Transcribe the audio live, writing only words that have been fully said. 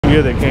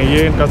ये देखें,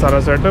 ये इनका सारा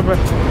सेटअप है।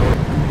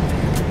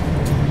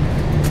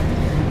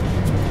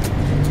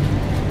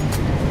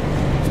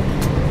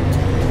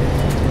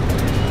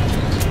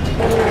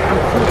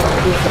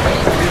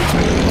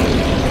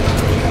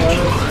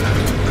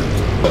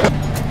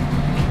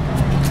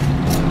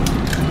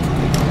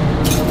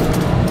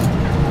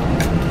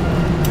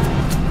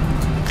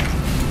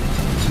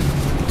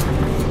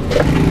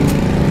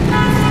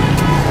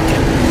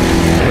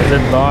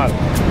 मज़ेदार।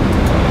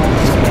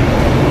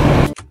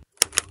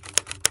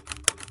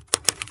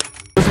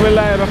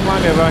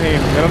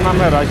 बिस्मिल्लाहिर्रहमानिर्रहीम। मेरा नाम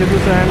है राशिद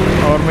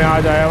और मैं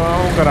आज आया हुआ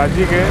हूँ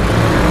कराची के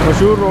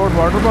मशहूर रोड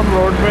वाटर पम्प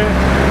रोड पे,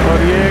 और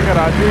ये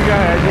कराची का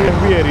है जी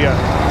एमपी एरिया।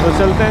 तो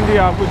चलते हैं जी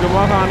आपको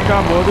जुम्मा खान का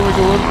बहुत ही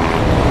मशहूर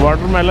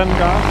वाटरमेलन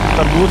का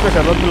तरबूज का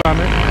शरबत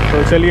पिलाने।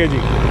 तो चलिए जी,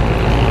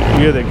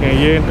 ये देखें,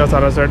 ये इनका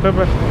सारा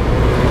सेटअप है,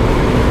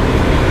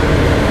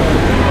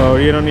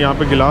 और ये इन्होंने यहाँ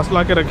पे गिलास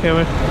ला के रखे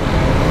हुए हैं।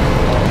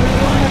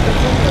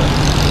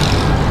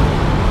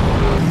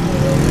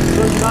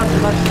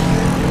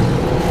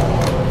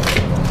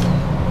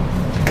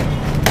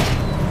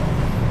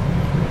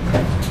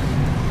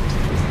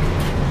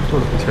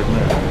 थोड़ा छिड़ना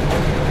है।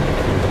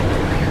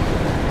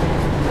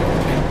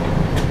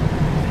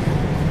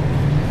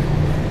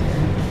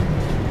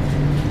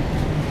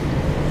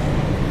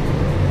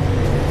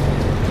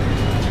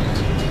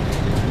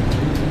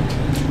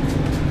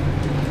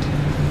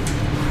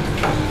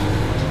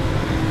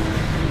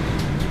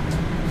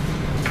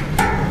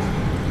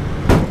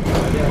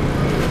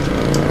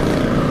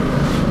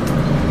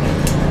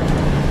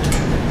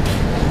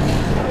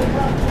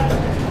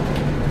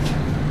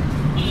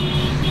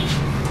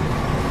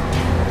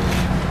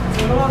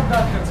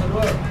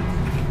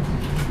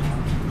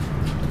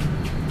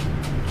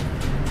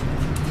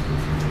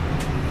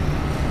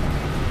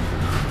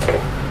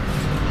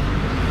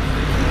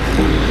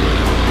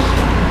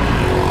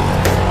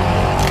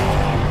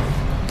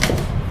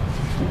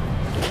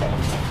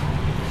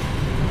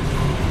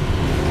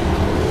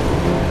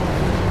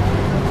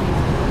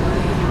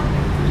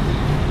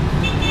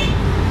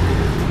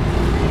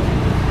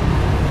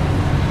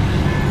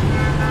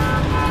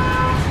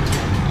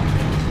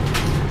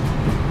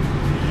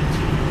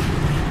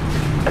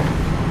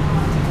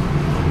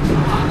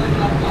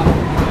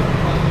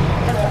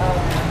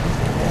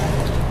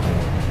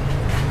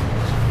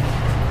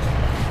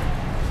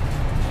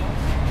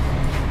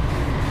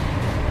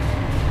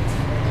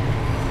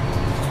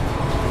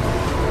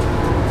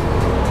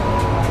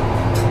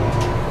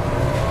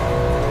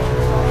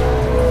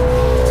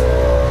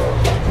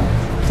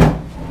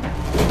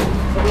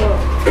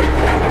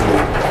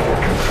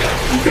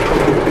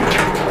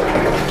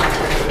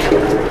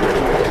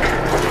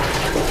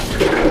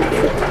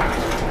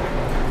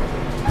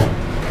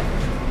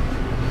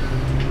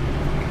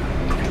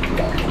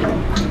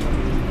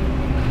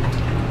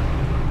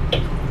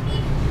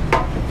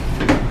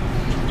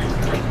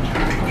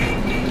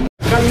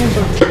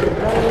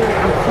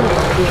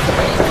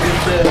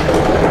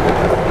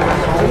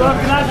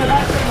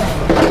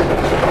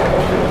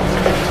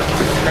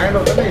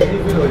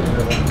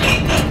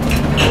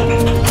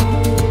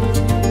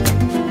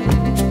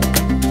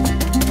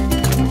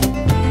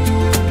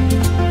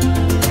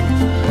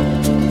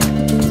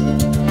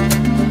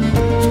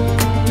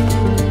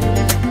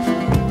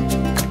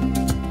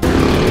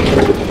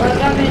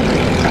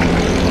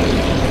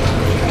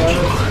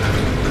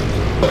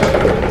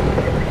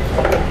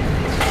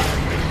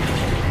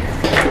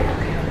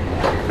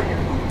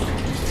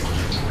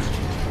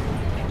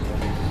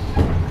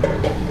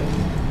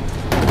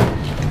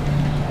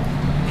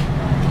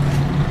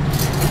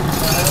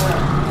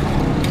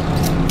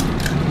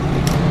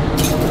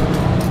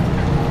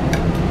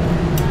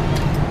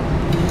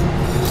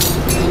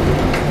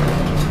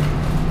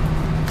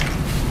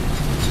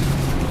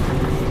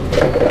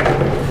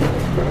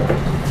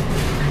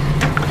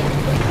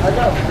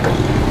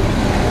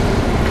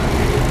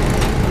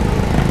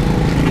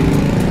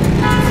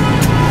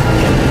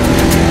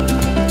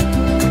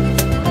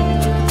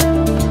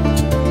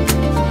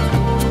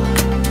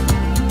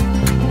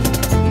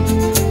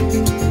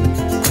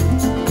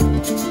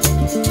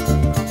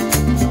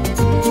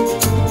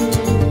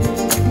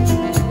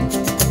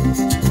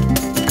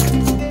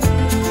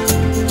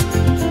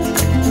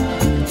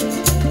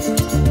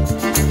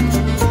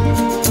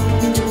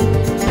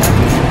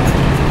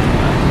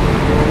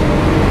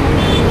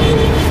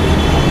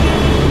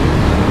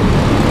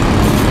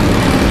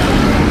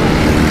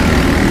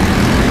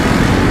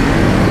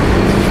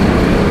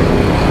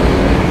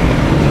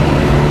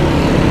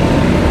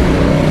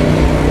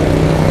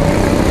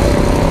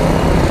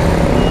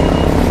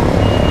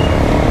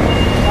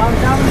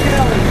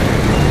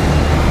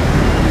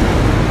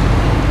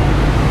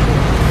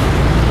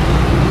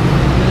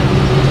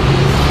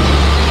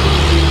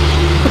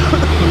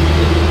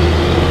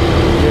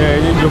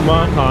 जुम्मा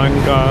खान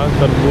का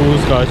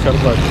तरबूज का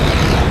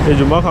शरबत। ये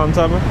जुम्मा खान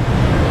साहब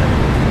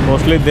हैं,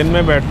 मोस्टली दिन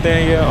में बैठते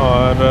हैं ये,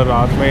 और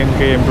रात में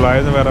इनके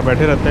एम्प्लॉयज़ वगैरह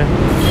बैठे रहते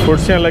हैं।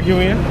 कुर्सियाँ लगी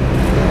हुई हैं।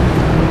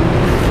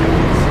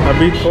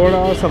 अभी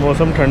थोड़ा सा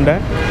मौसम ठंडा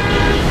है,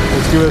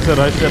 इस उसकी वजह से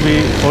रश अभी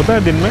होता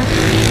है दिन में,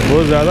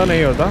 बहुत ज़्यादा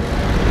नहीं होता,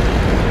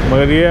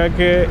 मगर ये है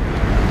कि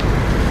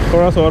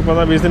थोड़ा सा और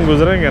 15-20 दिन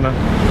गुजरेंगे ना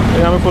तो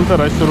यहाँ पे फुल से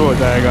रश शुरू हो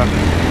जाएगा।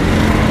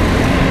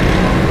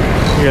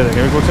 ये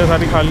देखें कुर्सियाँ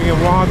सारी खाली हैं,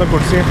 वहाँ तक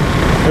कुर्सियाँ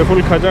ये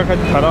फुल खचा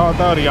खच भरा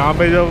होता है। और यहाँ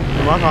पे जो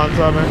जुमा खान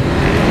साहब हैं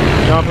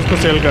यहाँ पे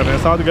उसको सेल कर रहे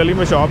हैं, साथ गली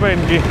में शॉप है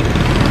इनकी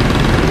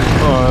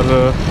और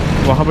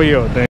वहाँ पे ये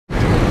होते हैं।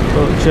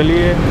 तो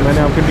चलिए मैंने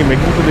आपको इनकी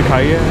मेकिंग तो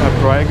दिखाई है,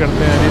 अब ट्राई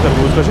करते हैं जी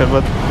तरबूज का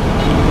शरबत।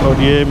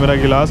 और ये मेरा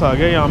गिलास आ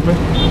गया यहाँ पे,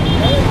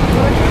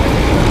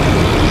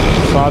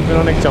 साथ में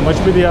उन्होंने एक चम्मच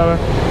भी दिया हुआ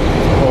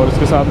है और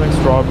इसके साथ में एक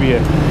स्ट्रॉ भी है।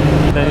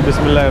 नहीं,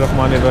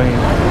 बिस्मिल्लाहिर्रहमानिर्रहीम।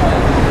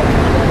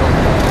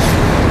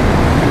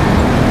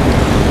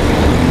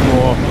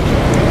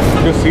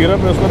 जो सिरप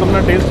है उसका तो अपना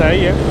टेस्ट है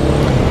ही है,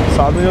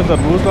 साथ में जो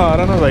तरबूज का आ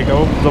रहा है ना जायका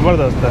वो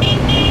ज़बरदस्त है,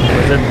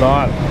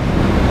 मज़ेदार।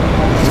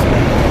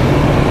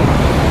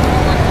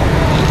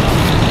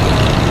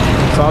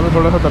 साथ में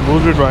थोड़ा सा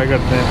तरबूज भी ट्राई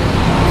करते हैं।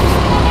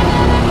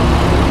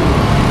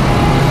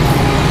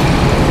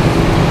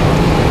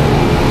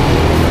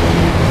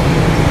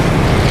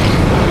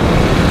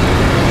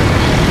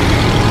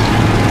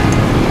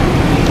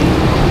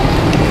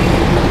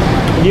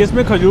 ये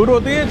इसमें खजूर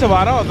होती है,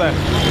 चवारा होता है?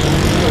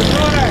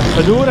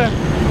 खजूर है।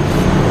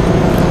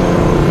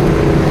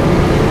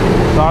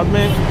 साथ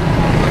में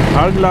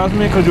हर गिलास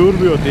में खजूर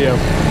भी होती है,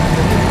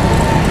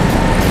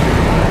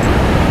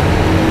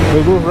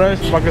 बिल्कुल फ्रेश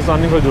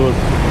पाकिस्तानी खजूर।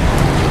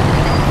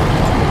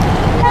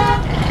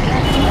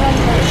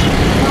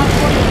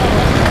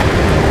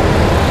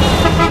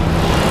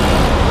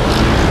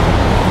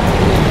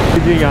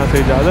 जी यहाँ से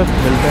इजाज़त,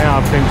 मिलते हैं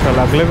आपसे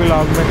इंशाल्लाह अगले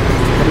व्लॉग में।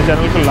 मेरे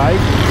चैनल को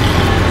लाइक,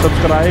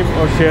 सब्सक्राइब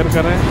और शेयर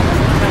करें।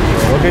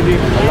 ओके जी,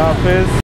 अल्लाह हाफिज़।